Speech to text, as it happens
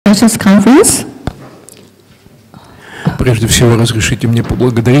precious conference. Прежде всего, разрешите мне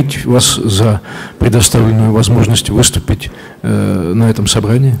поблагодарить вас за предоставленную возможность выступить на этом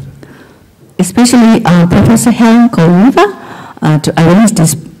собрании. Especially Professor Helen Koleva to arrange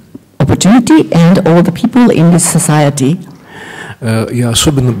this opportunity and all the people in this society. Я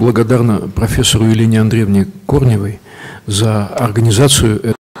особенно благодарна профессору Елене Андреевне Корневой за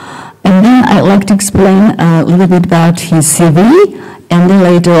организацию. And then I'd like to explain a little bit about his CV, and then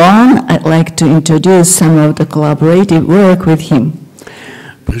later on I'd like to introduce some of the collaborative work with him.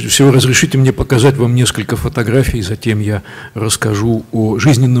 Прежде всего, разрешите мне показать вам несколько фотографий, затем я расскажу о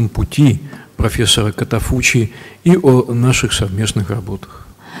жизненном пути профессора Катафучи и о наших совместных работах.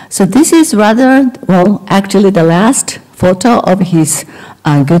 So this is rather, well, actually the last photo of his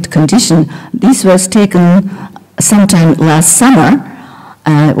good condition. This was taken sometime last summer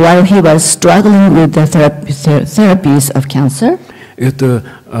while he was struggling with the therapies of cancer. Это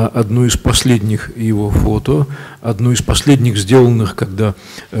одно из последних его фото, одно из последних сделанных, когда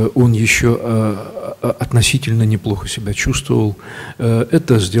он еще относительно неплохо себя чувствовал.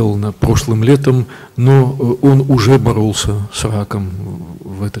 Это сделано прошлым летом, но он уже боролся с раком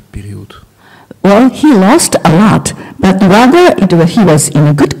в этот период. Well, he lost a lot, but rather he was in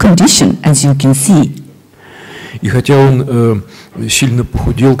a good condition, as you can see. И хотя он сильно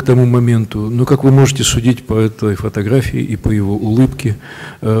похудел к тому моменту, но, как вы можете судить по этой фотографии и по его улыбке,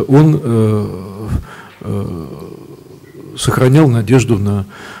 он сохранял надежду на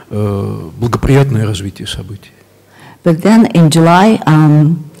благоприятное развитие событий. But then in July,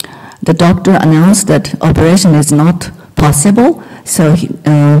 the doctor announced that operation is not possible, so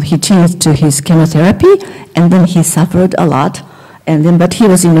he changed to his chemotherapy, and then he suffered a lot, but he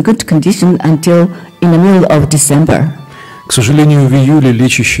was in a good condition until in the middle of December. К сожалению, в июле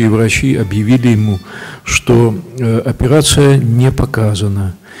лечащие врачи объявили ему, что операция не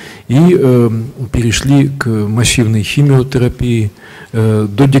показана, и перешли к массивной химиотерапии.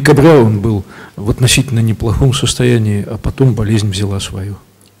 До декабря он был в относительно неплохом состоянии, а потом болезнь взяла свою.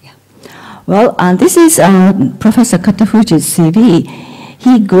 Well, this is Professor Katafuchi's CV.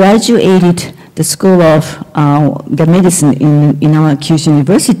 He graduated the School of the Medicine in our Kyushu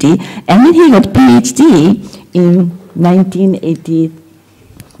University, and then he got PhD in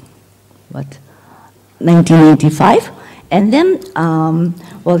 1985, and then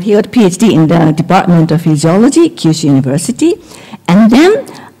well, he got PhD in the Department of Physiology, Kyushu University, and then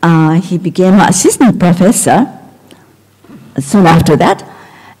he became an assistant professor soon after that,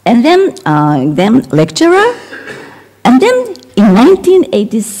 and then lecturer, and then in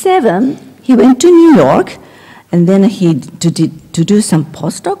 1987 he went to New York, and then to do some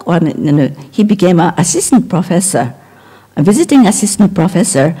postdoc, or he became an assistant professor, a visiting assistant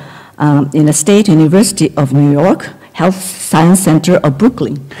professor in the State University of New York, Health Science Center of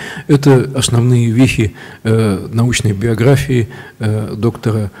Brooklyn. Это основные вехи научной биографии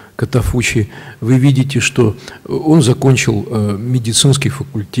доктора Катафучи. Вы видите, что он закончил медицинский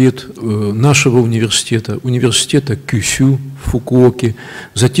факультет нашего университета, университета Кюсю в Фукуоке,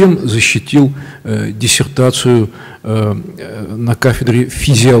 затем защитил диссертацию на кафедре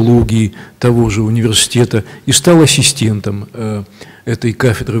физиологии того же университета и стал ассистентом этой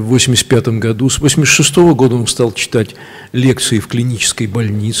кафедры в 1985 году. С 1986 года он стал читать лекции в клинической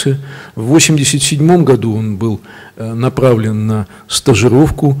больнице. В 1987 году он был направлен на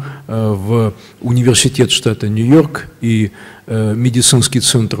стажировку в университет штата Нью-Йорк и медицинский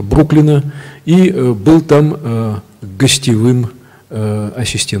центр Бруклина и был там гостевым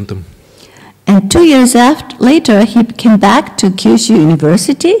ассистентом. And 2 years later, he came back to Kyushu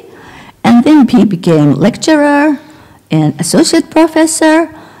University, and then he became lecturer and associate professor,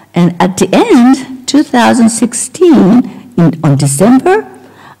 and at the end, 2016, on December,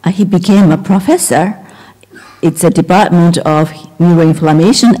 he became a professor. It's a department of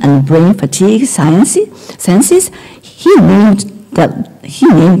neuroinflammation and brain fatigue sciences. He named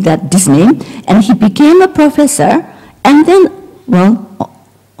this name, and he became a professor. And then, well,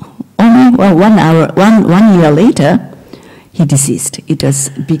 only 1 year later, he deceased. It's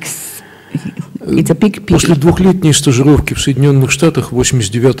a big pity. После двухлетней стажировки в Соединенных Штатах в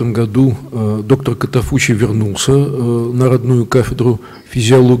 1989 году доктор Катафучи вернулся на родную кафедру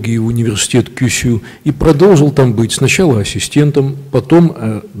физиологии в университет Кюсю и продолжил там быть сначала ассистентом, потом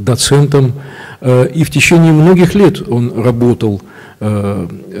доцентом. И в течение многих лет он работал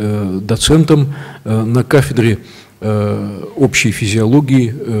доцентом на кафедре общей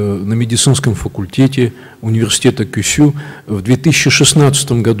физиологии на медицинском факультете университета Кюсю. В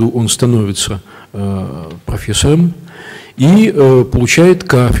 2016 году он становится профессором и получает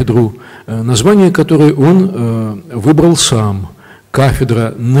кафедру, название которой он выбрал сам.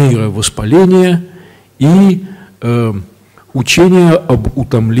 кафедра нейровоспаления и учение об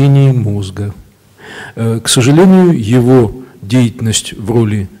утомлении мозга. К сожалению, его деятельность в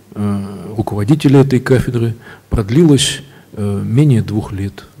роли руководителя этой кафедры продлилась менее 2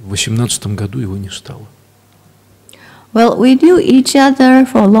 лет. В 2018 году его не стало. Well, we knew each other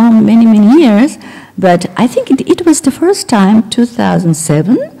for many years, but I think it was the first time,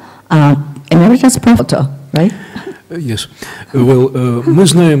 2007, emeritus professor, right? Yes. Well, мы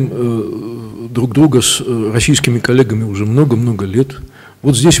знаем друг друга с российскими коллегами уже много-много лет.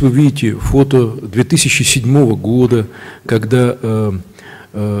 Вот здесь вы видите фото 2007 года, когда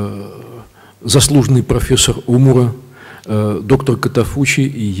заслуженный профессор Омура, доктор Катафучи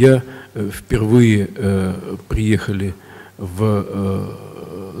и я впервые приехали в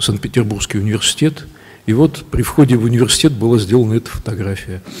Санкт-Петербургский университет. И вот при входе в университет была сделана эта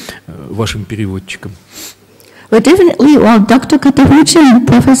фотография вашим переводчиком. But definitely, well, Dr. Katafuchi and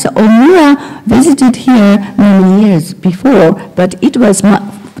Professor Omura visited here many years before, but it was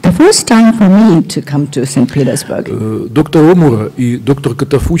the first time for me to come to St. Petersburg. Доктор Омура и доктор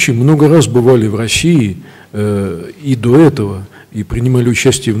Катафучи много раз бывали в России и до этого, и принимали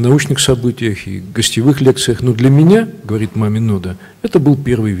участие в научных событиях и гостевых лекциях. Но для меня, говорит Mami Noda, это был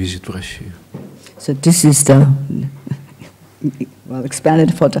первый визит в Россию. So this is the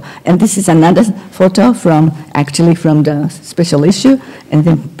expanded photo, and this is another photo from the special issue, and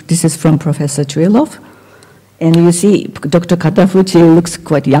then this is from Professor Chuilov, and you see Dr. Katafuchi looks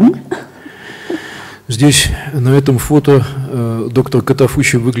quite young. Здесь на этом фото доктор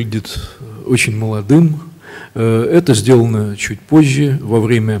Катафучи выглядит очень молодым. Это сделано чуть позже, во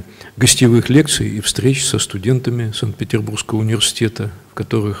время гостевых лекций и встреч со студентами Санкт-Петербургского университета, в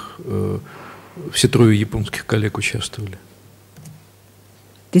которых все 3 японских коллег участвовали.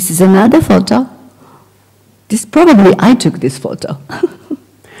 This is another photo. This probably I took this photo.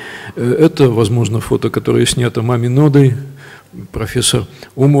 Это, возможно, фото, которое снято Mami Нодой, профессор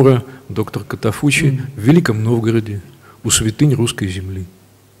Омура, доктор Катафучи в Великом Новгороде, у святынь русской земли.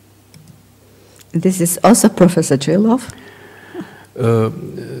 This is also Professor Chuilov.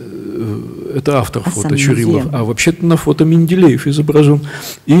 Это автор фото Чурилов, а вообще-то на фото Менделеев изображен.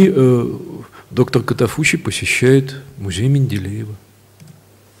 И доктор Катафучи посещает музей Менделеева.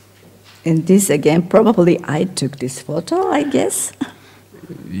 And this again, probably I took this photo, I guess.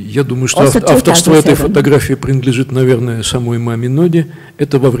 Я думаю, что авторство этой фотографии принадлежит, наверное, самой Mami Ноде.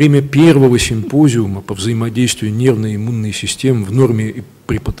 Это во время первого симпозиума по взаимодействию нервной и иммунной систем в норме и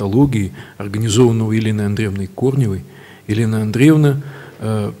при патологии, организованного Еленой Андреевной Корневой. Елена Андреевна,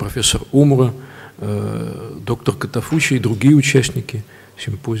 профессор Омура, доктор Катафучи и другие участники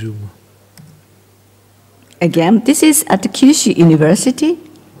симпозиума. Again, this is at Kyushu University.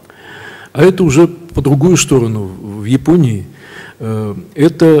 А это уже по другую сторону, в Японии.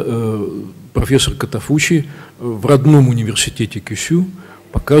 Это профессор Катафучи в родном университете Кюсю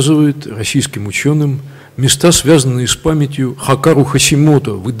показывает российским ученым места, связанные с памятью Хакару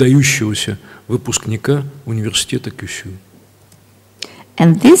Хасимото, выдающегося выпускника университета Кюсю.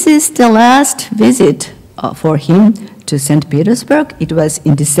 And this is the last visit for him to St. Petersburg. It was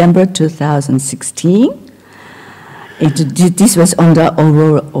in December 2016. This was on the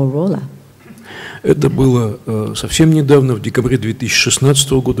Aurora. Это было совсем недавно, в декабре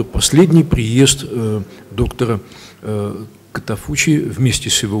 2016 года, последний приезд доктора Катафучи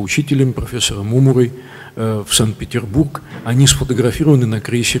вместе с его учителем, профессором Омурой, в Санкт-Петербург. Они сфотографированы на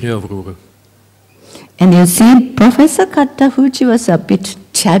крейсере «Аврора». And you see, Professor Katafuchi was a bit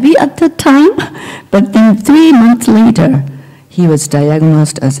chubby at the time, but then 3 months later, he was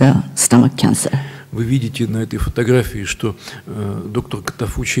diagnosed as a stomach cancer. Вы видите на этой фотографии, что доктор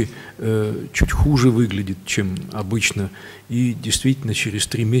Катафучи чуть хуже выглядит, чем обычно. И действительно, через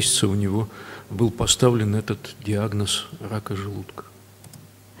 3 месяца у него был поставлен этот диагноз рака желудка.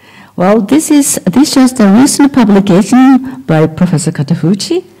 Well, this shows the recent publication by Professor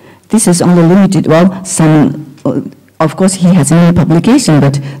Katafuchi. This is only limited. Well, of course, he has many publications,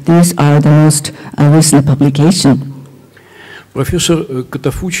 but these are the most recent publication. Профессор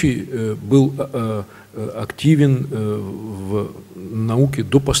Катафучи был активен в науке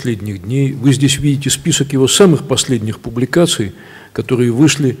до последних дней. Вы здесь видите список его самых последних публикаций, которые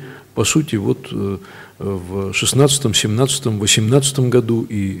вышли, по сути, вот в 16, 17, 18 году,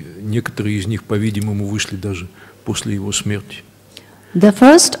 и некоторые из них, по-видимому, вышли даже после его смерти. The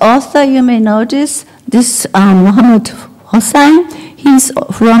first author, you may notice, this Muhammad Hossain. He's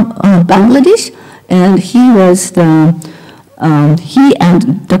from Bangladesh, and he was he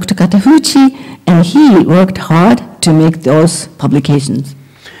and Dr. Katafuchi, and he worked hard to make those publications.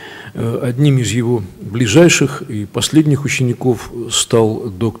 Одним из его ближайших и последних учеников стал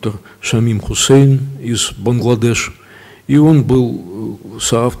доктор Шамим Хусейн из Бангладеш, и он был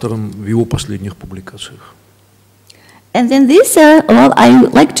соавтором в его последних публикациях. And then these are, well, I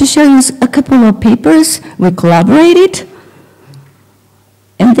would like to show you a couple of papers we collaborated.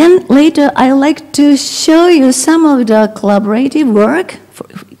 And then later I like to show you some of the collaborative work.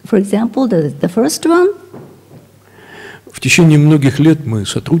 For example, the first one. В течение многих лет мы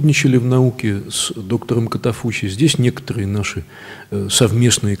сотрудничали в науке с доктором Катафучи. Здесь некоторые наши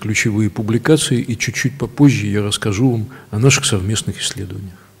совместные ключевые публикации, и чуть-чуть попозже я расскажу вам о наших совместных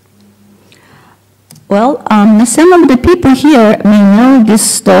исследованиях. Well, some of the people here may know this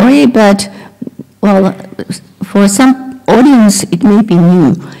story, but, well, for some audience it may be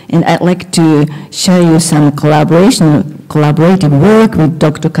new. And I'd like to show you some collaborative work with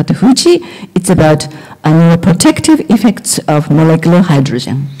Dr. Katafuchi. It's about neuroprotective effects of molecular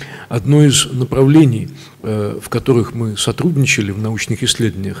hydrogen. Одно из направлений, в которых мы сотрудничали в научных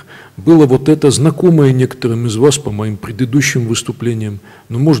исследованиях, было вот это, знакомое некоторым из вас по моим предыдущим выступлениям,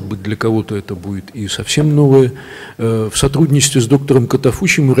 но, может быть, для кого-то это будет и совсем новое. В сотрудничестве с доктором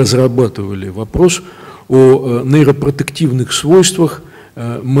Катафучи мы разрабатывали вопрос о нейропротективных свойствах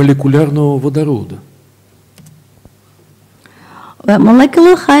молекулярного водорода. Well,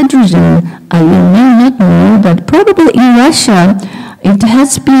 molecular hydrogen, you may not know that probably in Russia it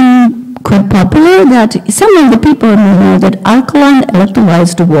has been quite popular that some of the people may know that alkaline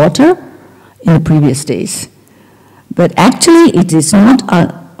electrolyzed water in the previous days. But actually it is not,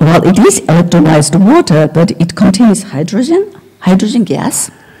 well, it is electrolyzed water, but it contains hydrogen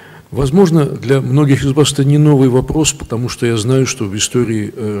gas. Возможно, для многих из вас это не новый вопрос, потому что я знаю, что в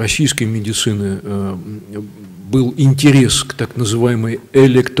истории российской медицины был интерес к так называемой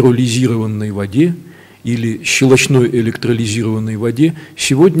электролизированной воде или щелочной электролизированной воде.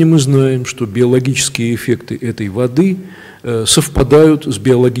 Сегодня мы знаем, что биологические эффекты этой воды совпадают с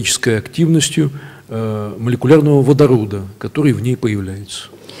биологической активностью молекулярного водорода, который в ней появляется.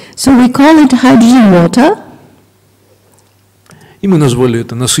 So we call it hydrogen water. И мы назвали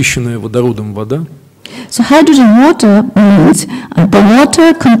это насыщенная водородом вода. So hydrogen water means the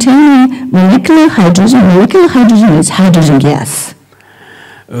water containing molecular hydrogen. Molecular hydrogen is hydrogen gas.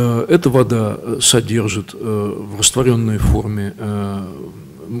 Эта вода содержит в растворенной форме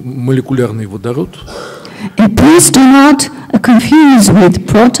молекулярный водород. And please do not confuse with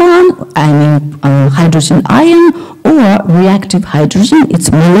proton, I mean hydrogen ion, or reactive hydrogen. It's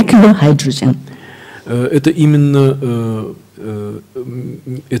molecular hydrogen. Это именно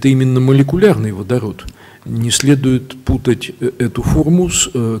молекулярный водород. Не следует путать эту форму с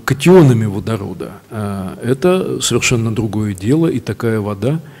катионами водорода. Это совершенно другое дело, и такая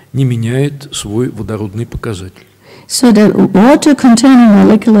вода не меняет свой водородный показатель. So the water containing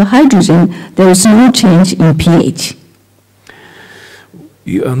molecular hydrogen, there is no change in pH.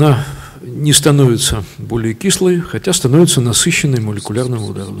 И она не становится более кислой, хотя становится насыщенной молекулярным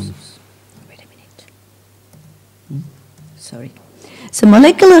водородом. Sorry. So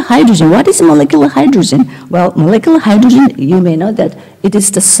molecular hydrogen, what is molecular hydrogen? Well, molecular hydrogen, you may know that it is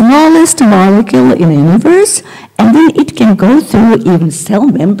the smallest molecule in the universe, and then it can go through even cell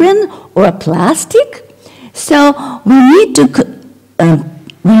membrane or a plastic. So we need to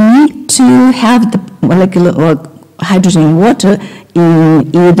have the molecular or hydrogen water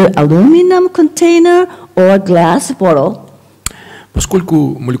in either aluminum container or glass bottle.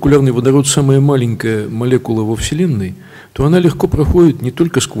 Поскольку молекулярный водород самая маленькая молекула во Вселенной, то она легко проходит не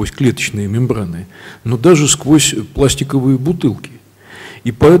только сквозь клеточные мембраны, но даже сквозь пластиковые бутылки.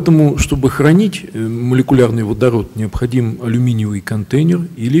 И поэтому, чтобы хранить молекулярный водород, необходим алюминиевый контейнер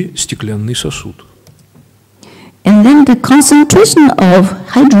или стеклянный сосуд. And then the concentration of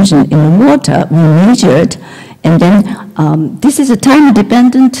hydrogen in the water we measured, and then this is a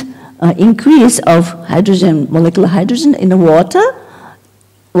time-dependent increase of hydrogen, molecular hydrogen in the water.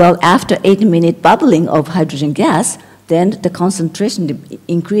 Well, after 8-minute bubbling of hydrogen gas, then the concentration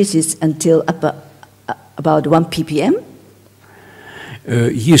increases until about 1 ppm.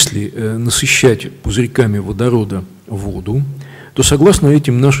 Если насыщать пузырьками водорода воду, то согласно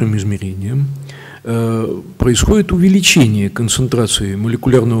этим нашим измерениям происходит увеличение концентрации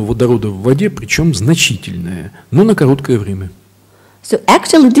молекулярного водорода в воде, причем значительное, но на короткое время. So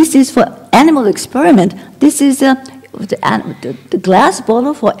actually, this is for animal experiment. This is the glass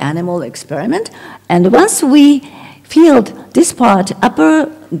bottle for animal experiment, and once we filled this part,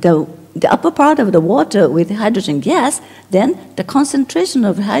 the upper part of the water with hydrogen gas, then the concentration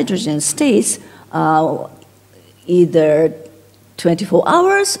of hydrogen stays either 24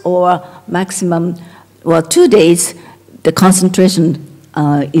 hours or maximum, well, 2 days, the concentration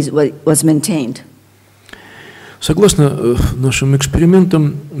was maintained. Согласно нашим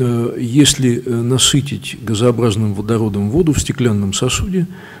экспериментам, если насытить газообразным водородом воду в стеклянном сосуде,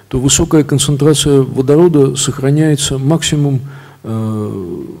 то высокая концентрация водорода сохраняется максимум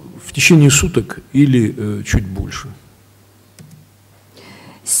в течение суток или чуть больше.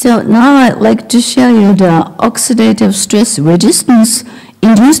 So now I'd like to show you the oxidative stress resistance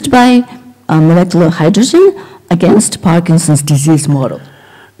induced by molecular hydrogen against Parkinson's disease model.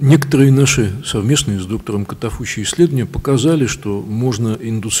 Некоторые наши совместные с доктором Катафучи исследования показали, что можно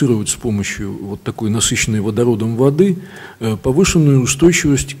индуцировать с помощью вот такой насыщенной водородом воды повышенную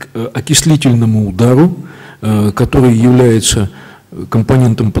устойчивость к окислительному удару, который является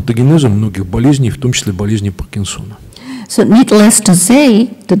компонентом патогенеза многих болезней, в том числе болезни Паркинсона. So needless to say,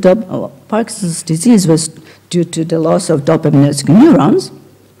 Parkinson's disease was due to the loss of dopaminergic neurons.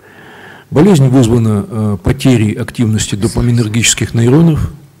 Болезнь вызвана потерей активности допаминергических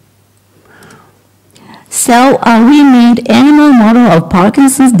нейронов. So we made animal model of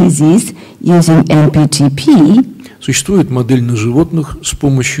Parkinson's disease using MPTP. Существует модель на животных с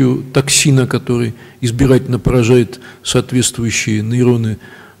помощью токсина, который избирательно поражает соответствующие нейроны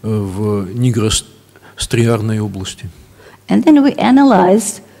в нигростриарной области. And then we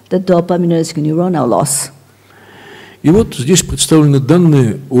analyzed the dopaminergic neuronal loss. И вот здесь представлены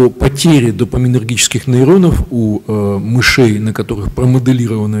данные о потере допаминергических нейронов у мышей, на которых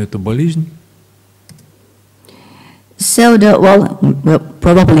промоделирована эта болезнь. So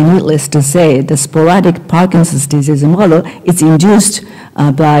probably needless to say, the sporadic Parkinson's disease model is induced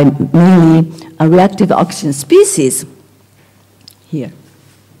by mainly a reactive oxygen species here.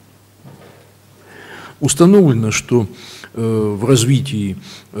 Установлено, что в развитии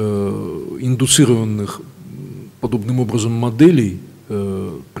индуцированных подобным образом моделей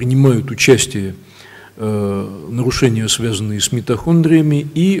принимают участие нарушения, связанные с митохондриями,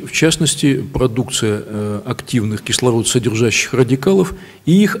 и, в частности, продукция активных кислород-содержащих радикалов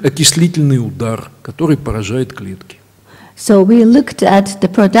и их окислительный удар, который поражает клетки. So we looked at the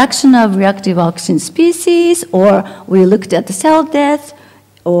production of reactive oxygen species, or we looked at the cell death,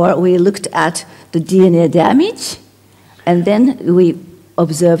 or we looked at the DNA damage, and then we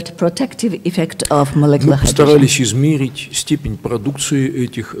observed protective effect of molecular hydrogen. Мы постарались измерить степень продукции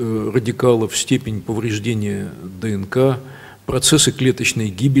этих радикалов, степень повреждения ДНК, процессы клеточной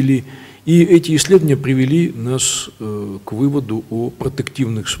гибели, и эти исследования привели нас к выводу о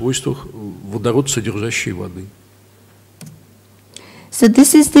протективных свойствах водород-содержащей воды. So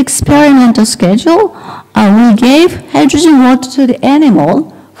this is the experimental schedule. We gave hydrogen water to the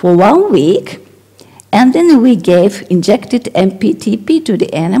animal for 1 week. And then we injected MPTP to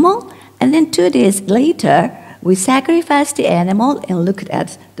the animal, and then 2 days later, we sacrificed the animal and looked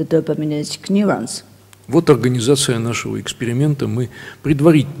at the dopaminergic neurons. Вот организация нашего эксперимента. Мы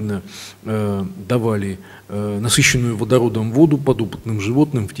предварительно давали насыщенную водородом воду подопытным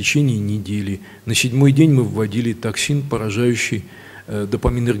животным в течение недели. На 7-й день мы вводили токсин, поражающий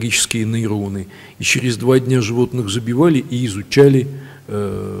допаминергические нейроны. И через 2 дня животных забивали и изучали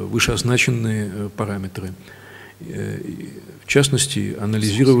вышеозначенные параметры. В частности,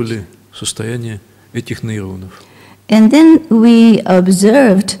 анализировали состояние этих нейронов. And then we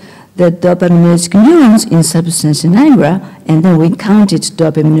observed the dopaminergic neurons in substance nigra, and then we counted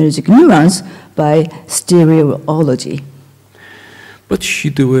dopaminergic neurons by stereology.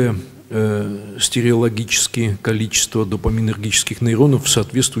 Подсчитывая стереологически количество допаминергических нейронов в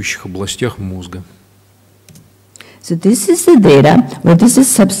соответствующих областях мозга. So this is the data, where this is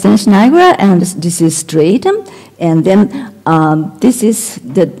substance nigra and this is striatum, and then this is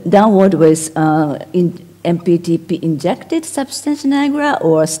the downward with in MPTP injected substance nigra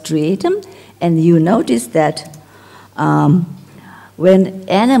or striatum, and you notice that when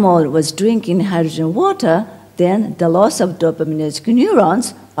animal was drinking hydrogen water, then the loss of dopaminergic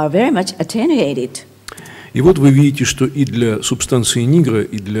neurons are very much attenuated. И вот вы видите, что и для субстанции нигра,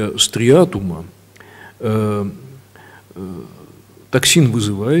 и для стриатума токсин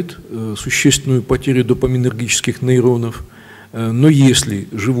вызывает существенную потерю допаминергических нейронов, но если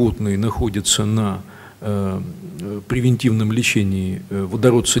животные находятся на превентивном лечении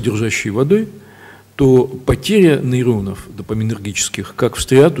водород-содержащей водой, то потеря нейронов допаминергических как в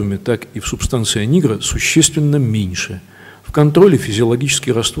стриатуме, так и в субстанции нигра существенно меньше. В контроле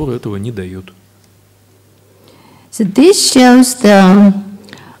физиологический раствор этого не дает. So this shows the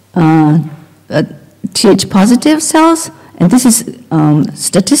Th positive cells, and this is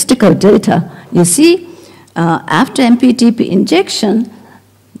statistical data. You see, after MPTP injection,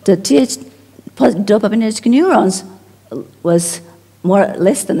 the Th dopaminergic neurons was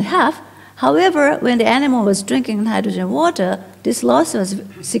less than half. However, when the animal was drinking hydrogen water, this loss was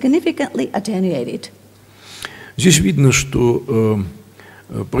significantly attenuated. Здесь видно, что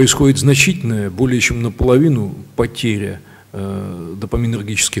происходит значительная, более чем наполовину потеря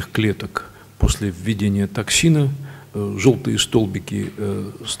допаминергических клеток после введения токсина. Желтые столбики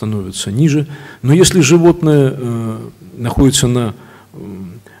становятся ниже. Но если животное находится на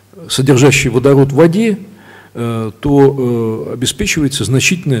содержащей водород в воде, то обеспечивается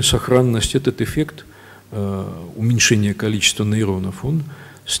значительная сохранность. Этот эффект уменьшения количества нейронов, он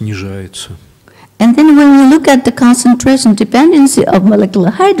снижается. And then when we look at the concentration dependency of molecular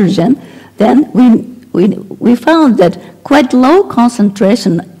hydrogen, then we found that quite low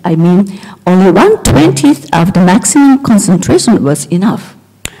concentration, I mean only 1/20 of the maximum concentration was enough.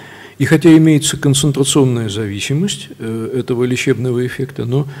 И хотя имеется концентрационная зависимость этого лечебного эффекта,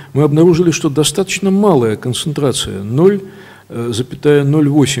 но мы обнаружили, что достаточно малая концентрация,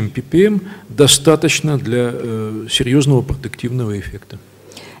 0,08 ppm, достаточно для серьезного протективного эффекта.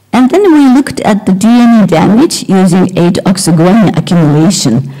 And then we looked at the DNA damage using 8-oxyguanine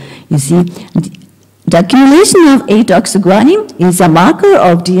accumulation. You see, the accumulation of 8-oxyguanine is a marker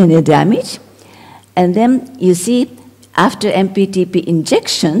of DNA damage. And then you see, after MPTP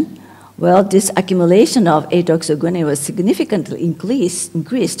injection, well, this accumulation of 8-oxyguanine was significantly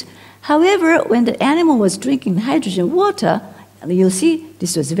increased. However, when the animal was drinking hydrogen water, you'll see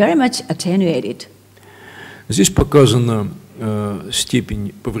this was very much attenuated. Здесь показана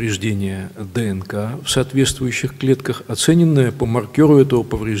степень повреждения ДНК в соответствующих клетках, оцененная по маркеру этого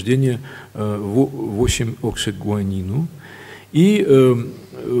повреждения 8-оксигуанину. И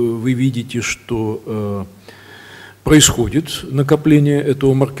вы видите, что происходит накопление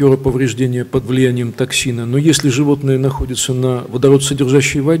этого маркера повреждения под влиянием токсина, но если животное находится на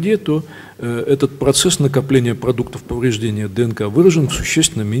водородсодержащей воде, то этот процесс накопления продуктов повреждения ДНК выражен в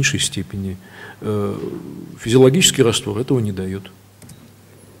существенно меньшей степени. Физиологический раствор этого не дает.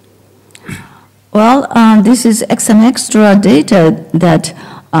 Well, this is some extra data that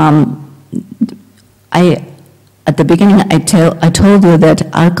at the beginning I told you that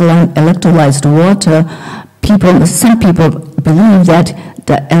alkaline electrolyzed water. Some people believe that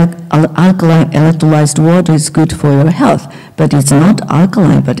the alkaline electrolyzed water is good for your health, but it's not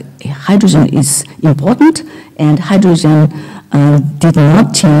alkaline. But hydrogen is important, and hydrogen did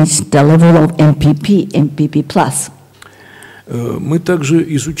not change the level of MPP+. Мы также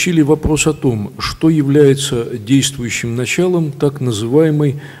изучили вопрос о том, что является действующим началом так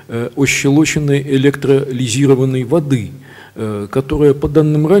называемой ощелоченной электролизированной воды, которая, по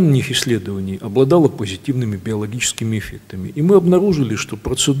данным ранних исследований, обладала позитивными биологическими эффектами. И мы обнаружили, что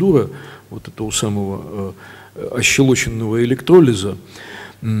процедура вот этого самого ощелоченного электролиза,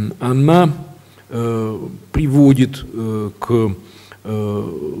 она приводит к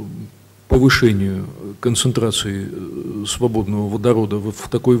повышению концентрации свободного водорода в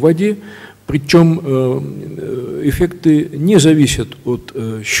такой воде, причем эффекты не зависят от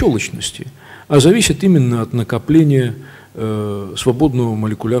щелочности, а зависят именно от накопления свободного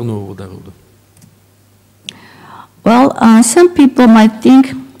молекулярного водорода. Well, some people might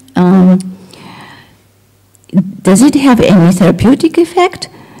think, does it have any therapeutic effect?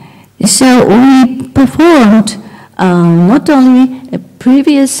 So we performed not only a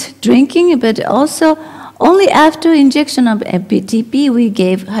previous drinking, but also only after injection of MPTP, we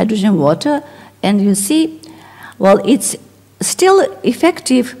gave hydrogen water, and you see, well, it's still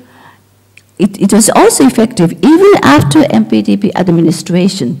effective. It was also effective even after MPTP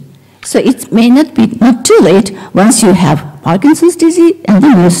administration. So it may not be too late once you have Parkinson's disease, and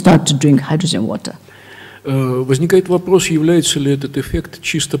then you start to drink hydrogen water. Возникает вопрос, является ли этот эффект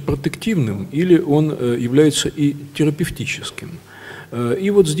чисто протективным или он является и терапевтическим. И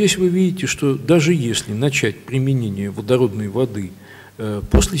вот здесь вы видите, что даже если начать применение водородной воды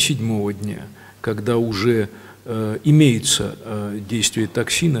после 7-го дня, когда уже имеется действие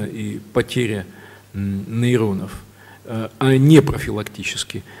токсина и потеря нейронов, а не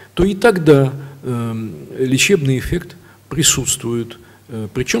профилактически, то и тогда лечебный эффект присутствует,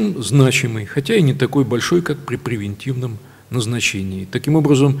 причем значимый, хотя и не такой большой, как при превентивном назначении. Таким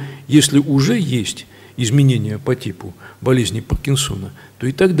образом, если уже есть изменения по типу болезни Паркинсона, то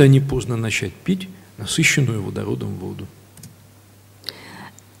и тогда не поздно начать пить насыщенную водородом воду.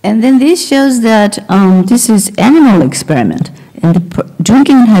 And then this shows that this is animal experiment, and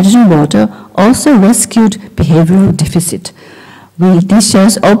drinking hydrogen water also rescued behavioral deficit. This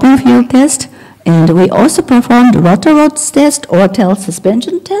shows open field test, and we also performed Rotarot's test or tail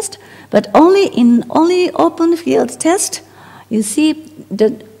suspension test, but only open field test, you see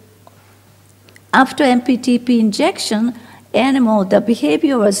that after MPTP injection, the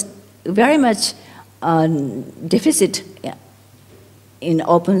behavior was very much deficit. in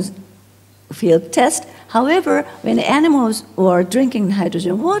open field test. However, when animals were drinking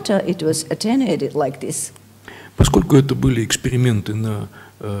hydrogen water, it was attenuated like this. Поскольку это были эксперименты на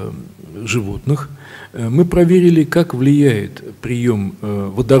животных, мы проверили, как влияет прием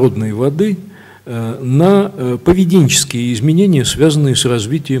водородной воды на поведенческие изменения, связанные с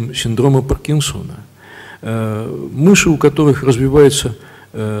развитием синдрома Паркинсона. Мыши, у которых развивается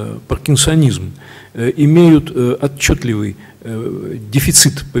паркинсонизм, имеют отчетливый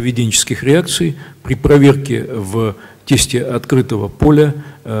дефицит поведенческих реакций при проверке в тесте открытого поля,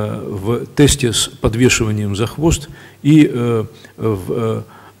 в тесте с подвешиванием за хвост и в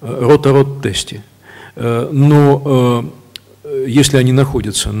рот-о-рот-тесте. Но если они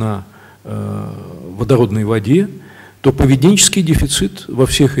находятся на водородной воде, то поведенческий дефицит во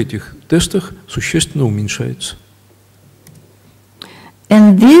всех этих тестах существенно уменьшается.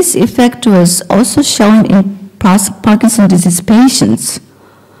 And this effect was also shown in Parkinson's disease patients.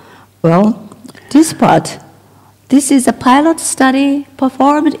 Well, this is a pilot study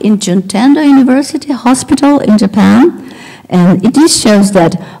performed in Juntendo University Hospital in Japan, and it shows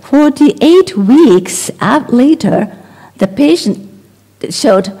that 48 weeks later, the patient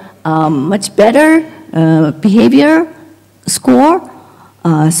showed much better behavior score.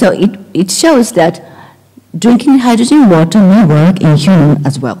 So it shows that drinking hydrogen water may work in human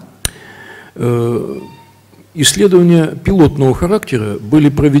as well. Исследования пилотного характера были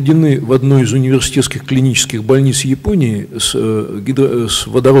проведены в одной из университетских клинических больниц Японии с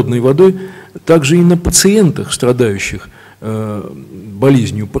водородной водой, также и на пациентах, страдающих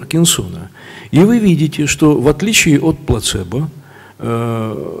болезнью Паркинсона. И вы видите, что в отличие от плацебо,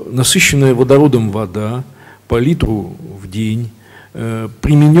 насыщенная водородом вода по литру в день,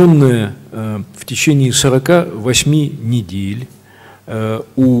 примененная в течение 48 недель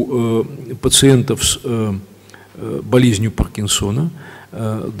у пациентов с болезнью Паркинсона,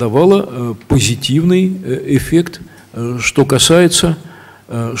 давала позитивный эффект, что касается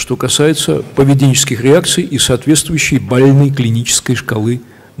поведенческих реакций и соответствующей больной клинической шкалы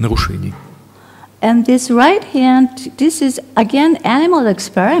нарушений. And this right hand, this is again animal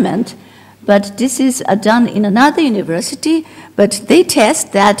experiment, but this is done in another university, but they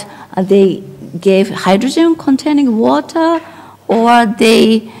test that they gave hydrogen-containing water or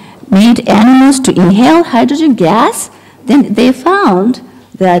they made animals to inhale hydrogen gas. Then they found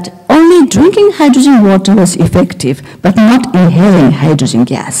that only drinking hydrogen water was effective, but not inhaling hydrogen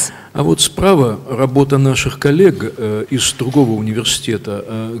gas. А вот справа работа наших коллег из другого университета,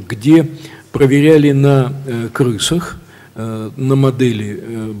 где проверяли на крысах, на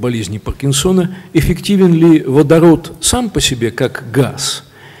модели болезни Паркинсона, эффективен ли водород сам по себе как газ,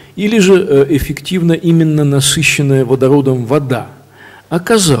 или же эффективна именно насыщенная водородом вода.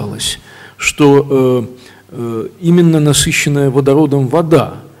 Оказалось, что именно насыщенная водородом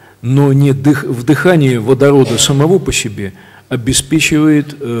вода, но не вдыхание водорода самого по себе,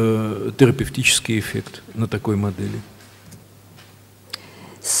 обеспечивает терапевтический эффект на такой модели.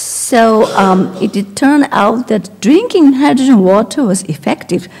 So it turned out that drinking hydrogen water was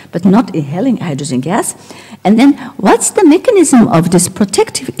effective, but not inhaling hydrogen gas. And then what's the mechanism of this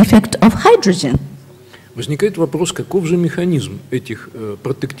protective effect of hydrogen? Возникает вопрос, каков же механизм этих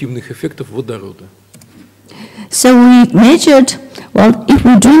протективных эффектов водорода? So we measured, well, if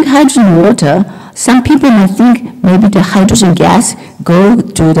we drink hydrogen water, some people might think maybe the hydrogen gas go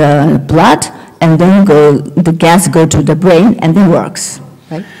to the blood and then the gas go to the brain and then works,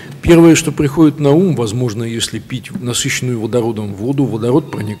 right? Первое, что приходит на ум, возможно, если пить насыщенную водородом воду, водород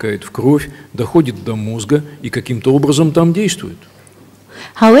проникает в кровь, доходит до мозга и каким-то образом там действует.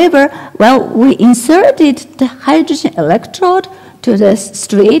 However, well, we inserted the hydrogen electrode to the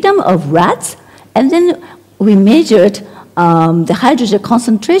striatum of rats, and then we measured the hydrogen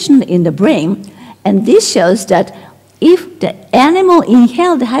concentration in the brain, and this shows that if the animal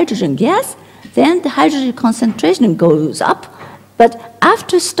inhaled the hydrogen gas, then the hydrogen concentration goes up. But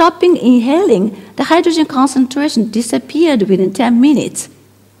after stopping inhaling, the hydrogen concentration disappeared within 10 minutes.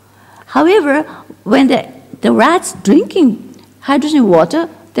 However, when the rats drinking hydrogen water,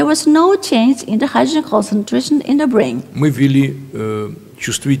 there was no change in the hydrogen concentration in the brain. Мы ввели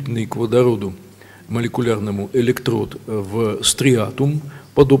чувствительный к водороду молекулярному электрод в стриатум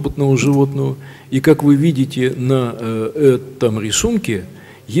подопытного животного, и как вы видите на этом рисунке,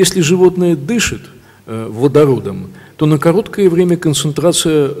 если животное дышит водородом, то на короткое время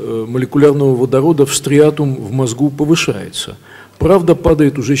концентрация молекулярного водорода в стриатум в мозгу повышается. Правда,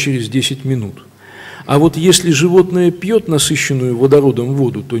 падает уже через 10 минут. А вот если животное пьет насыщенную водородом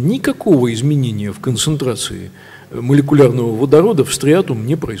воду, то никакого изменения в концентрации молекулярного водорода в стриатум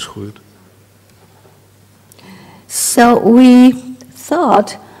не происходит. So we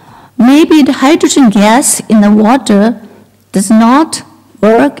thought maybe the hydrogen gas in the water does not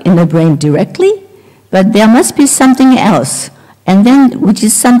work in the brain directly, but there must be something else, and then which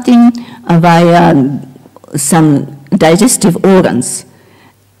is something via some digestive organs.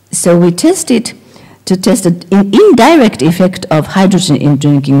 So we tested to test an indirect effect of hydrogen in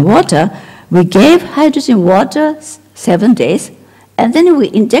drinking water. We gave hydrogen water 7 days, and then we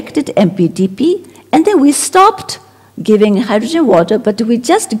injected MPTP, and then we stopped giving hydrogen water, but we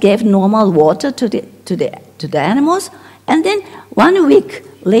just gave normal water to the animals, and then 1 week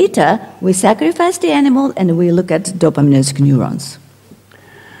later we sacrificed the animal and we look at dopaminergic neurons.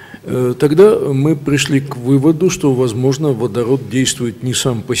 Тогда мы пришли к выводу, что, возможно, водород действует не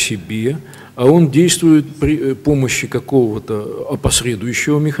сам по себе, а он действует при помощи какого-то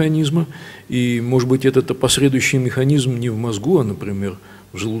опосредующего механизма, и, может быть, этот опосредующий механизм не в мозгу, а, например,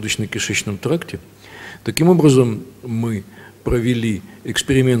 в желудочно-кишечном тракте. Таким образом, мы провели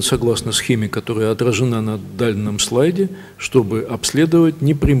эксперимент согласно схеме, которая отражена на данном слайде, чтобы обследовать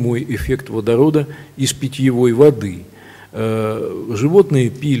непрямой эффект водорода из питьевой воды. Животные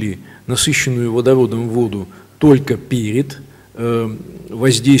пили насыщенную водородом воду только перед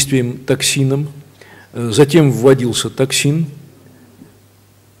воздействием токсином, затем вводился токсин,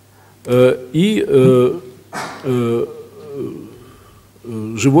 и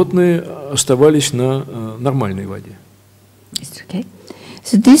животные оставались на нормальной воде. Okay.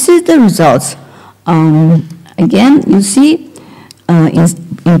 So this is the results. Again, you see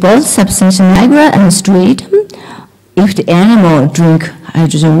in both substantia nigra and striatum, if the animal drink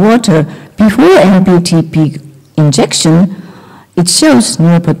hydrogen water before MPTP injection, it shows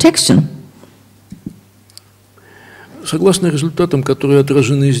neuroprotection. Согласно результатам, которые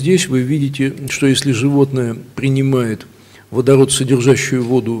отражены здесь, вы видите, что если животное принимает водород, содержащую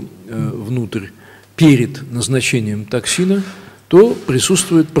воду, внутрь перед назначением токсина, то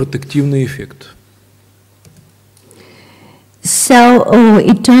присутствует протективный эффект. So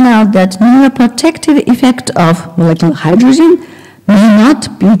it turned out that neuroprotective effect of molecular hydrogen may not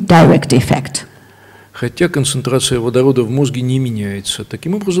be direct effect. Хотя концентрация водорода в мозге не меняется.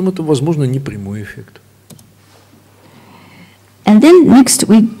 Таким образом, это, возможно, не прямой эффект. And then next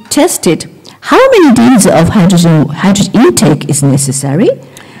we tested how many days of hydrogen intake is necessary.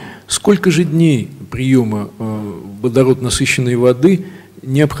 Сколько же дней приема водород насыщенной воды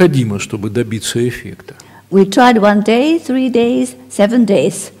необходимо, чтобы добиться эффекта? We tried 1 day, 3 days, 7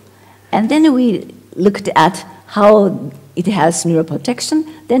 days, and then we looked at how it has neuroprotection.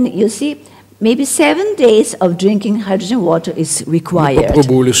 Then you see, maybe 7 days of drinking hydrogen water is required. Мы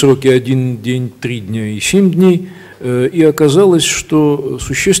попробовали сроки 1 день, 3 дня и 7 дней, и оказалось, что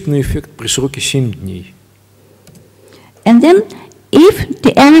существенный эффект при сроке 7 дней. And then, if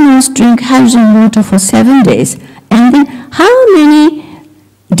the animals drink hydrogen water for 7 days, and then how many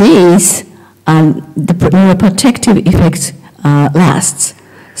days the neuroprotective effect lasts?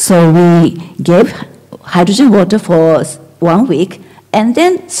 So we gave hydrogen water for 1 week, and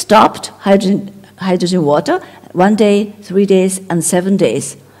then stopped hydrogen water 1 day, 3 days, and 7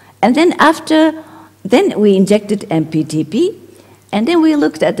 days. And then then we injected MPTP, and then we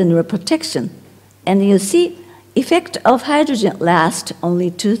looked at the neuroprotection. And you see, effect of hydrogen lasts only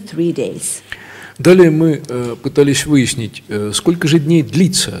 2-3 days. Далее мы пытались выяснить, сколько же дней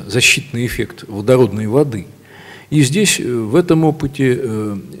длится защитный эффект водородной воды. И здесь, в этом опыте,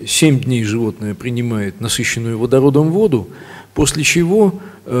 7 дней животное принимает насыщенную водородом воду, после чего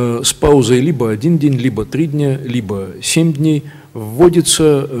с паузой либо 1 день, либо 3 дня, либо 7 дней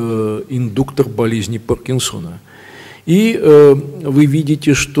вводится индуктор болезни Паркинсона. И вы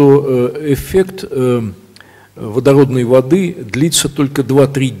видите, что эффект водородной воды длится только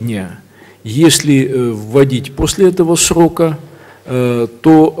 2-3 дня. Если вводить после этого срока,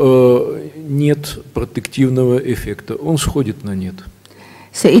 то нет протективного эффекта, он сходит на нет.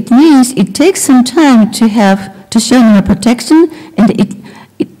 So it means it takes some time to show neuroprotection, and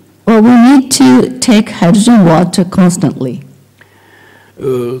we need to take hydrogen water constantly.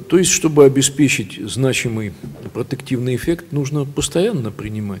 То есть, чтобы обеспечить значимый протективный эффект, нужно постоянно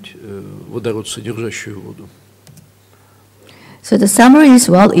принимать водород, содержащую воду. So the summary is,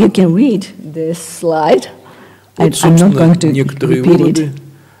 well, you can read this slide. Вот, I'm not going to некоторые repeat выводы.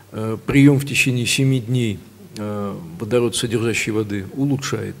 it. Прием в течение 7 дней водород, содержащей воды,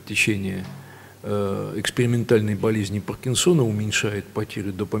 улучшает течение экспериментальной болезни Паркинсона, уменьшает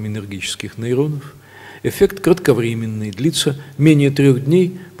потерю допаминергических нейронов. Эффект кратковременный, длится менее 3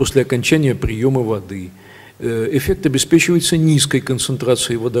 дней после окончания приема воды. Эффект обеспечивается низкой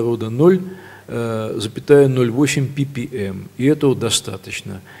концентрацией водорода 0,08 ppm, и этого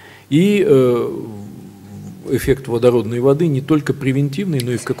достаточно. И эффект водородной воды не только превентивный,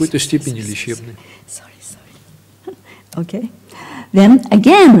 но и в какой-то степени лечебный. Okay. Then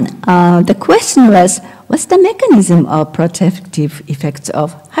again, the question was, what's the mechanism of protective effects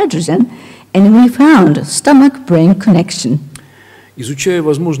of hydrogen? And we found stomach-brain connection. Изучая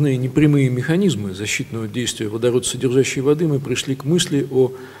возможные непрямые механизмы защитного действия водородосодержащей воды, мы пришли к мысли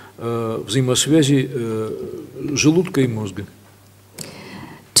о взаимосвязи желудка и мозга.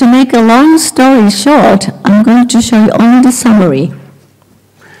 To make a long story short, I'm going to show you only the summary.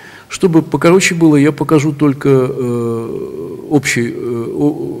 Чтобы покороче было, я покажу только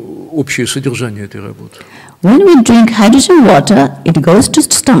общее содержание этой работы. When we drink hydrogen water, it goes to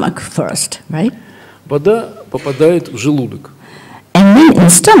stomach first, right? Вода попадает в желудок. And then in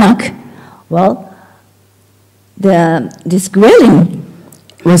stomach, well, this ghrelin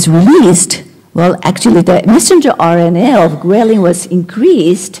was released. Well, actually, the messenger RNA of ghrelin was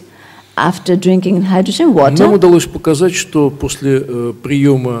increased after drinking hydrogen water. Нам удалось показать, что после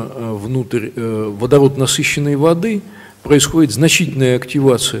приема внутрь водород-насыщенной воды происходит значительная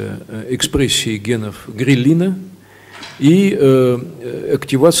активация экспрессии генов грелина и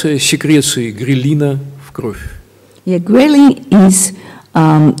активация секреции грелина в кровь. Yeah, ghrelin is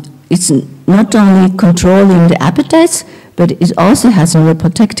it's not only controlling the appetites, but it also has a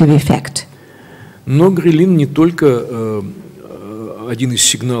neuroprotective effect. Но грелин не только один из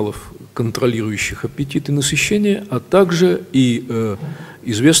сигналов, контролирующих аппетит и насыщение, а также и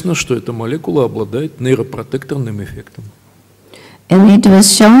известно, что эта молекула обладает нейропротекторным эффектом. And it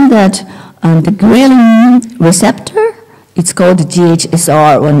was shown that the ghrelin receptor, it's called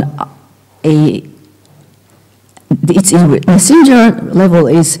GHSR, when its messenger level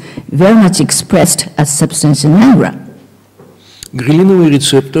is very much expressed as substantia nigra. Грелиновый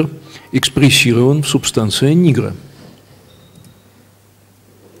рецептор экспрессирован в субстанция нигра.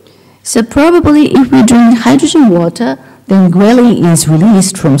 So probably if we drink hydrogen water, then ghrelin is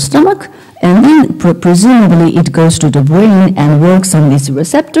released from stomach, and then presumably it goes to the brain and works on this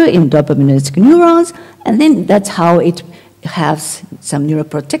receptor in dopaminergic neurons, and then that's how it has some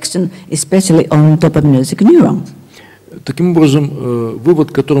neuroprotection, especially on dopaminergic neurons. Таким образом,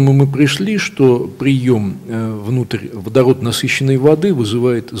 вывод, к которому мы пришли, что прием внутрь водород-насыщенной воды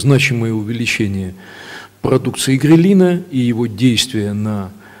вызывает значимое увеличение продукции грелина и его действия на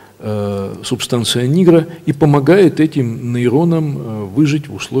субстанция нигра и помогает этим нейронам выжить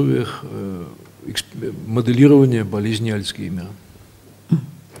в условиях моделирования болезни Альцгеймера.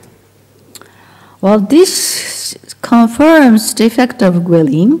 Well, this confirms the effect of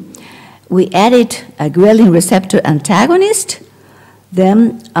ghrelin. We added a ghrelin receptor antagonist.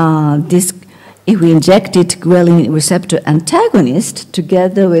 Then if we injected ghrelin receptor antagonist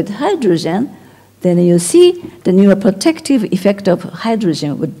together with hydrogen, then you see the neuroprotective effect of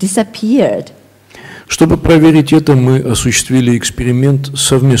hydrogen would disappear. Чтобы проверить это, мы осуществили эксперимент с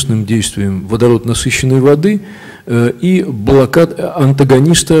совместным действием водород-насыщенной воды и блокад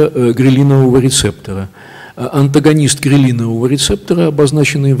антагониста грелинового рецептора. Антагонист грелинового рецептора,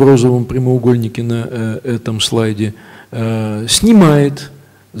 обозначенный в розовом прямоугольнике на этом слайде, снимает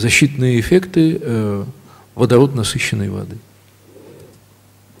защитные эффекты водород-насыщенной воды.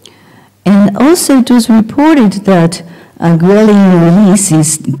 And also it was reported that ghrelin release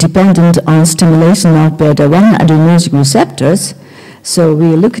is dependent on stimulation of beta-1 adrenergic receptors. So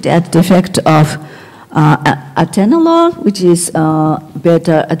we looked at the effect of atenolol, which is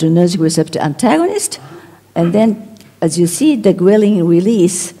beta adrenergic receptor antagonist. And then, as you see, the ghrelin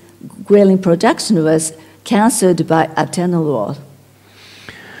release, ghrelin production was cancelled by atenolol.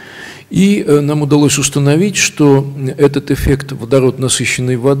 И нам удалось установить, что этот эффект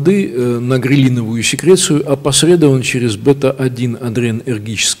водород-насыщенной воды на грелиновую секрецию опосредован через бета-1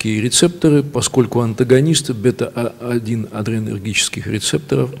 адренергические рецепторы, поскольку антагонист бета-1 адренергических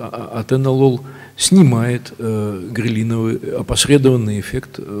рецепторов, атенолол, снимает грелиновый опосредованный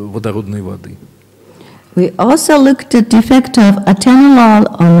эффект водородной воды. We also looked at the effect of atenolol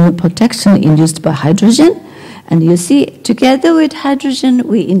on protection induced by hydrogen. And you see, together with hydrogen,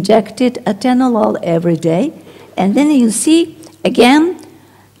 we injected atenolol every day. And then you see, again,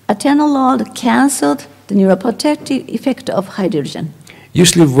 atenolol canceled the neuroprotective effect of hydrogen.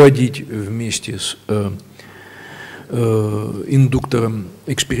 Если вводить вместе с индуктором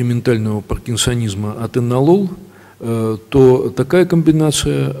экспериментального паркинсонизма атенолол, то такая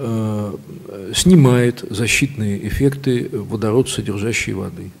комбинация снимает защитные эффекты водород-содержащей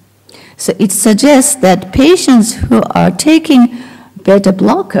воды. So it suggests that patients who are taking beta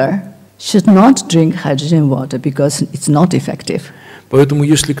blocker should not drink hydrogen water because it's not effective. Поэтому,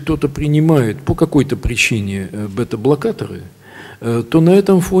 если кто-то принимает по какой-то причине бета-блокаторы, то на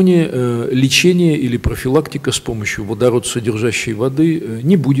этом фоне лечение или профилактика с помощью водород-содержащей воды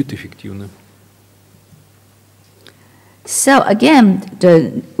не будет эффективна. So again,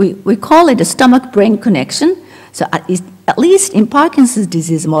 we call it a stomach-brain connection. So at least in Parkinson's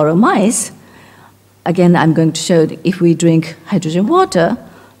disease model mice, again, I'm going to show that if we drink hydrogen water,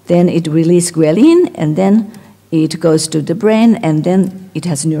 then it releases ghrelin, and then it goes to the brain, and then it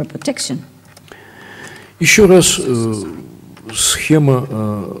has neuroprotection. Еще раз, схема,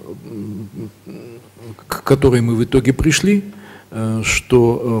 к которой мы в итоге пришли,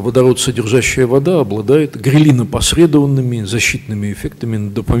 что водород-содержащая вода обладает грелинопосредованными защитными эффектами на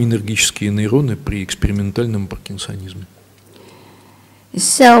допаминергические нейроны при экспериментальном паркинсонизме.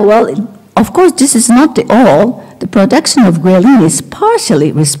 So, well, of course, this is not the all. The production of ghrelin is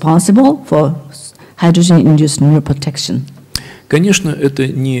partially responsible for hydrogen-induced neuroprotection. Конечно, это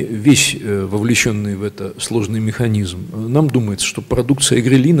не весь вовлеченный в это сложный механизм. Нам думается, что продукция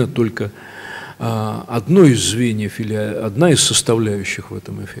грелина только одно из звеньев или одна из составляющих в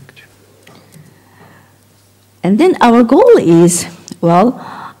этом эффекте. And then our goal is, well,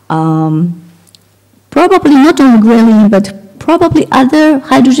 probably not only ghrelin, but probably other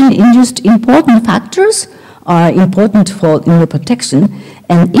hydrogen-induced important factors are important for neuroprotection.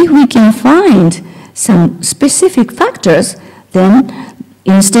 And if we can find some specific factors, then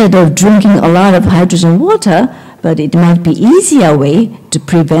instead of drinking a lot of hydrogen water, but it might be easier way to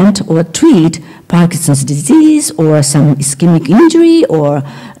prevent or treat Parkinson's disease or some ischemic injury or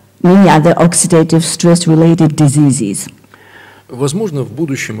many other oxidative stress-related diseases. Возможно, в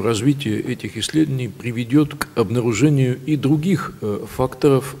будущем развитие этих исследований приведет к обнаружению и других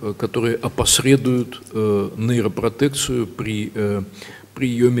факторов, которые опосредуют нейропротекцию при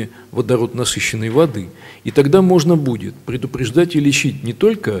приеме водород-насыщенной воды. И тогда можно будет предупреждать и лечить не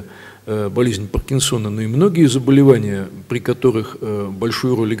только болезнь Паркинсона, но и многие заболевания, при которых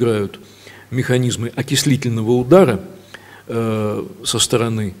большую роль играют механизмы окислительного удара со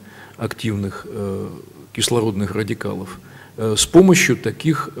стороны активных кислородных радикалов, с помощью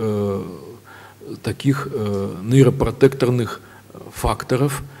таких нейропротекторных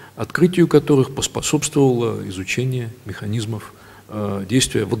факторов, открытию которых поспособствовало изучение механизмов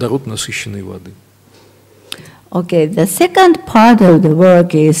действия водород-насыщенной воды. Okay, the second part of the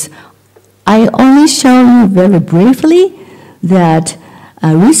work is I only show you very briefly that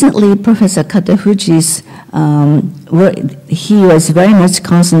recently Professor Katafuji's work, he was very much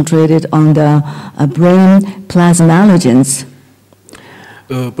concentrated on the brain plasmalogens.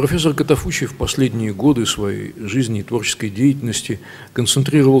 Профессор Катафучи в последние годы своей жизни и творческой деятельности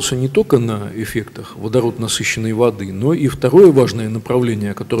концентрировался не только на эффектах водород-насыщенной воды, но и второе важное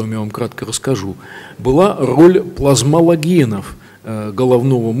направление, о котором я вам кратко расскажу, была роль плазмалогенов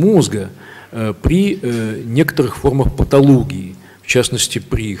головного мозга при некоторых формах патологии, в частности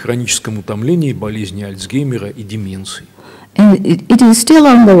при хроническом утомлении, болезни Альцгеймера и деменции. And it is still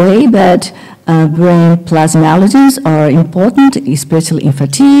on the way, but brain plasmalogens are important, especially in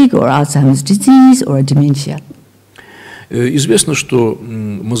fatigue or Alzheimer's disease or dementia. Известно, что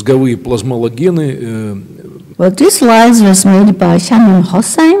мозговые плазмалогены. Well, this slide was made by Shannon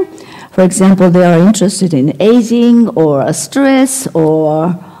Hossain. For example, they are interested in aging or stress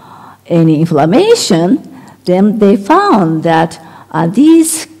or any inflammation. Then they found that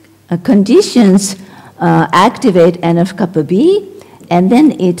these conditions activate NF-kappa B, and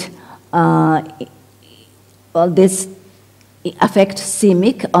then this affects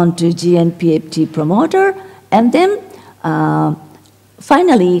c-MYC onto GNPFT promoter, and then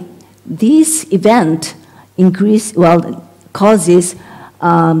finally this event causes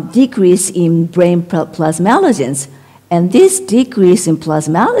decrease in brain plasmalogens, and this decrease in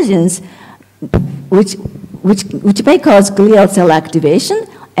plasmalogens, which may cause glial cell activation.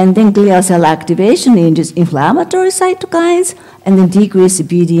 And then glial cell activation induces inflammatory cytokines, and then decrease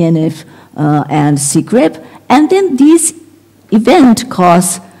BDNF and CGRP. And then these events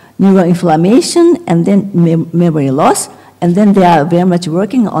cause neuroinflammation and then memory loss. And then they are very much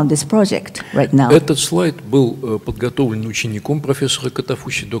working on this project right now. Этот слайд был подготовлен учеником профессора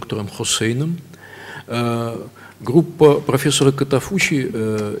Катафучи, доктором Хоссейном. Группа профессора Катафучи,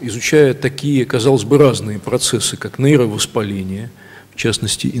 изучая такие, казалось бы, разные процессы, как нейровоспаление, в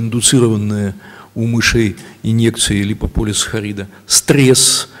частности, индуцированная у мышей инъекция липополисахарида,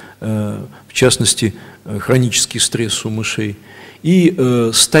 стресс, в частности, хронический стресс у мышей, и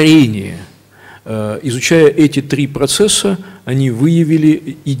старение. Изучая эти три процесса, они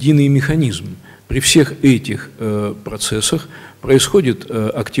выявили единый механизм. При всех этих процессах происходит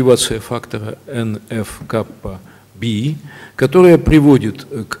активация фактора NF-kappa-B, которая приводит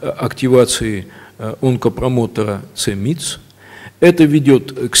к активации онкопромотора c-MYC. Это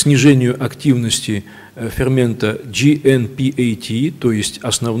ведет к снижению активности фермента GNPAT, то есть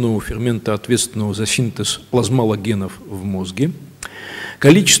основного фермента, ответственного за синтез плазмалогенов в мозге.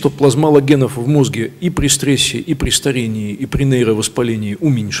 Количество плазмалогенов в мозге и при стрессе, и при старении, и при нейровоспалении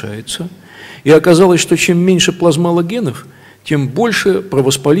уменьшается. И оказалось, что чем меньше плазмалогенов, тем больше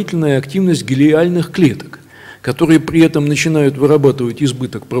провоспалительная активность глиальных клеток, которые при этом начинают вырабатывать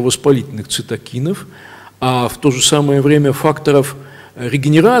избыток провоспалительных цитокинов, а в то же самое время факторов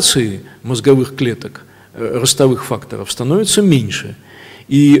регенерации мозговых клеток, ростовых факторов, становится меньше.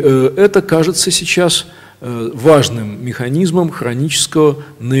 И это кажется сейчас важным механизмом хронического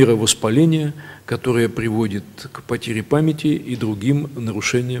нейровоспаления, которое приводит к потере памяти и другим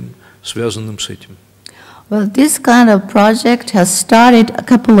нарушениям, связанным с этим. Well, this kind of project has started a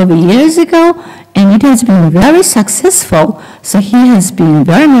couple of years ago, and it has been very successful. So he has been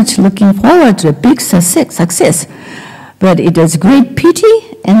very much looking forward to a big success. But it is great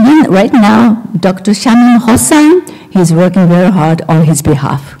pity, and then right now, Dr. Shamim Hossain, he's working very hard on his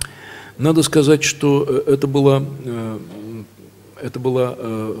behalf. Надо сказать, что это была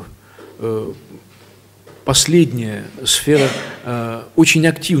последняя сфера очень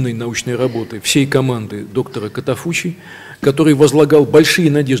активной научной работы всей команды доктора Катафучи, который возлагал большие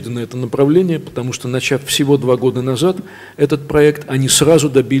надежды на это направление, потому что, начав всего 2 года назад этот проект, они сразу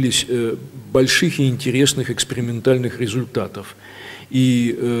добились больших и интересных экспериментальных результатов.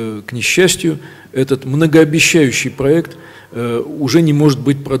 И, к несчастью, этот многообещающий проект уже не может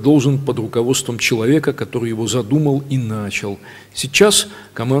быть продолжен под руководством человека, который его задумал и начал. Сейчас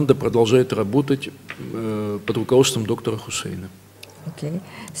команда продолжает работать под руководством доктора Хусейна. Okay,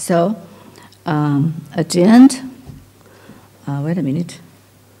 so at the end, wait a minute.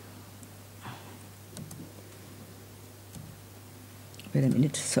 Wait a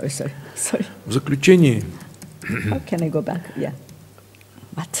minute. Sorry. В заключении. How can I go back? Yeah.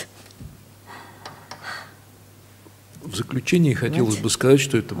 What? В заключении хотелось бы сказать,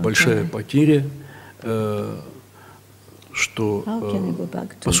 что это большая потеря, что,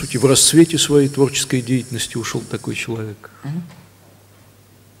 по сути, в расцвете своей творческой деятельности ушел такой человек.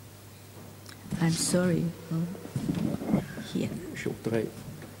 I'm sorry. Here. Shall try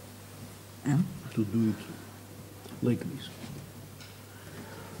to do it like this.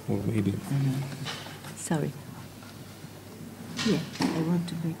 Or maybe. Sorry. Here, I want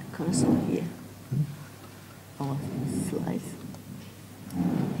to make cursor here. All the slides.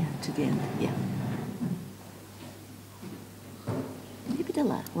 Yeah, together. Yeah. Maybe the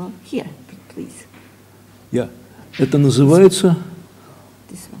last one. Here, please. Yeah. Это называется,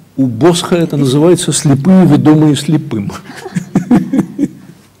 This one. у Босха это называется слепые, ведомые слепым.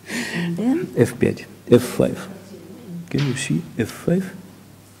 And then F5, F5. Can you see F5?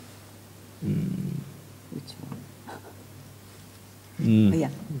 which one? Oh, yeah.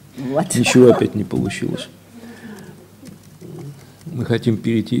 What? Ничего опять не получилось. Мы хотим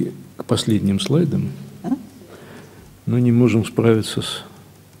перейти к последним слайдам, но не можем справиться с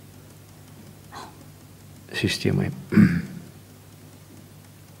системой.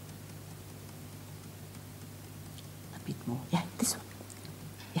 A bit more. Yeah, this one.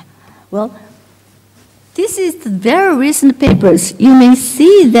 Yeah. Well, this is the very recent papers. You may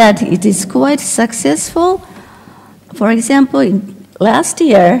see that it is quite successful. For example, last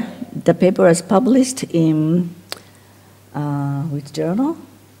year, the paper was published in which journal?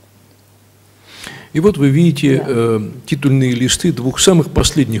 И вот вы видите титульные листы 2 самых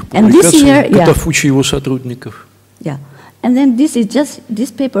последних публикаций Катафучи и его сотрудников. Yeah. And then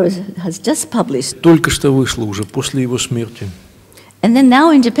this paper has just published. Только что вышло уже после его смерти. And then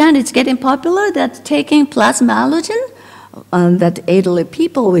now in Japan it's getting popular that taking plasma allergen, that elderly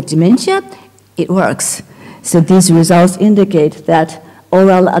people with dementia, it works. So these results indicate that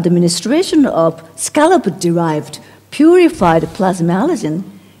oral administration of scallop-derived purified plasma allergen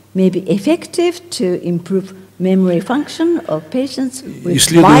may be effective to improve memory function of patients with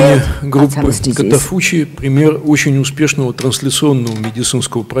Исследование mild группы Alzheimer's disease. Катафучи – пример очень успешного трансляционного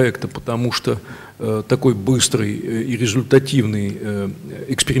медицинского проекта, потому что такой быстрый и результативный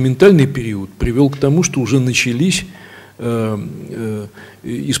экспериментальный период привел к тому, что уже начались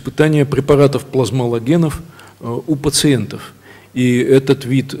испытания препаратов плазмалогенов у пациентов. И этот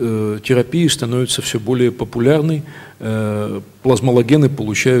вид терапии становится все более популярный. Плазмалогены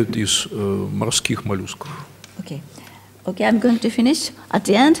получают из морских моллюсков. Okay, I'm going to finish. At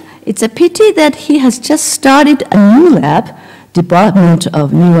the end, it's a pity that he has just started a new lab, Department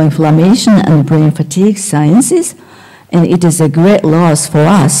of Neuroinflammation and Brain Fatigue Sciences, and it is a great loss for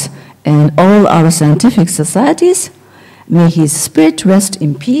us and all our scientific societies. May his spirit rest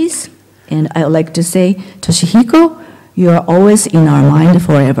in peace. And I would like to say, Toshihiko, You are always in our mind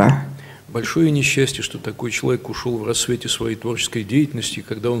forever. Большое несчастье, что такой человек ушел в рассвете своей творческой деятельности,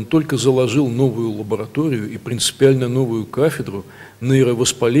 когда он только заложил новую лабораторию и принципиально новую кафедру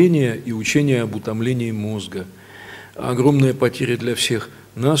нейровоспаления и учения об утомлении мозга. Огромная потеря для всех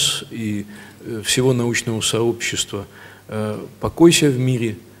нас и всего научного сообщества. Покойся в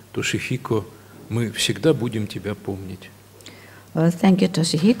мире, Тошихико, мы всегда будем тебя помнить. Thank you,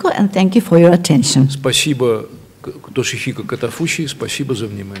 Toshihiko, and thank you for your attention. Спасибо, Тошихико Катафуши, спасибо за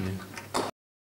внимание.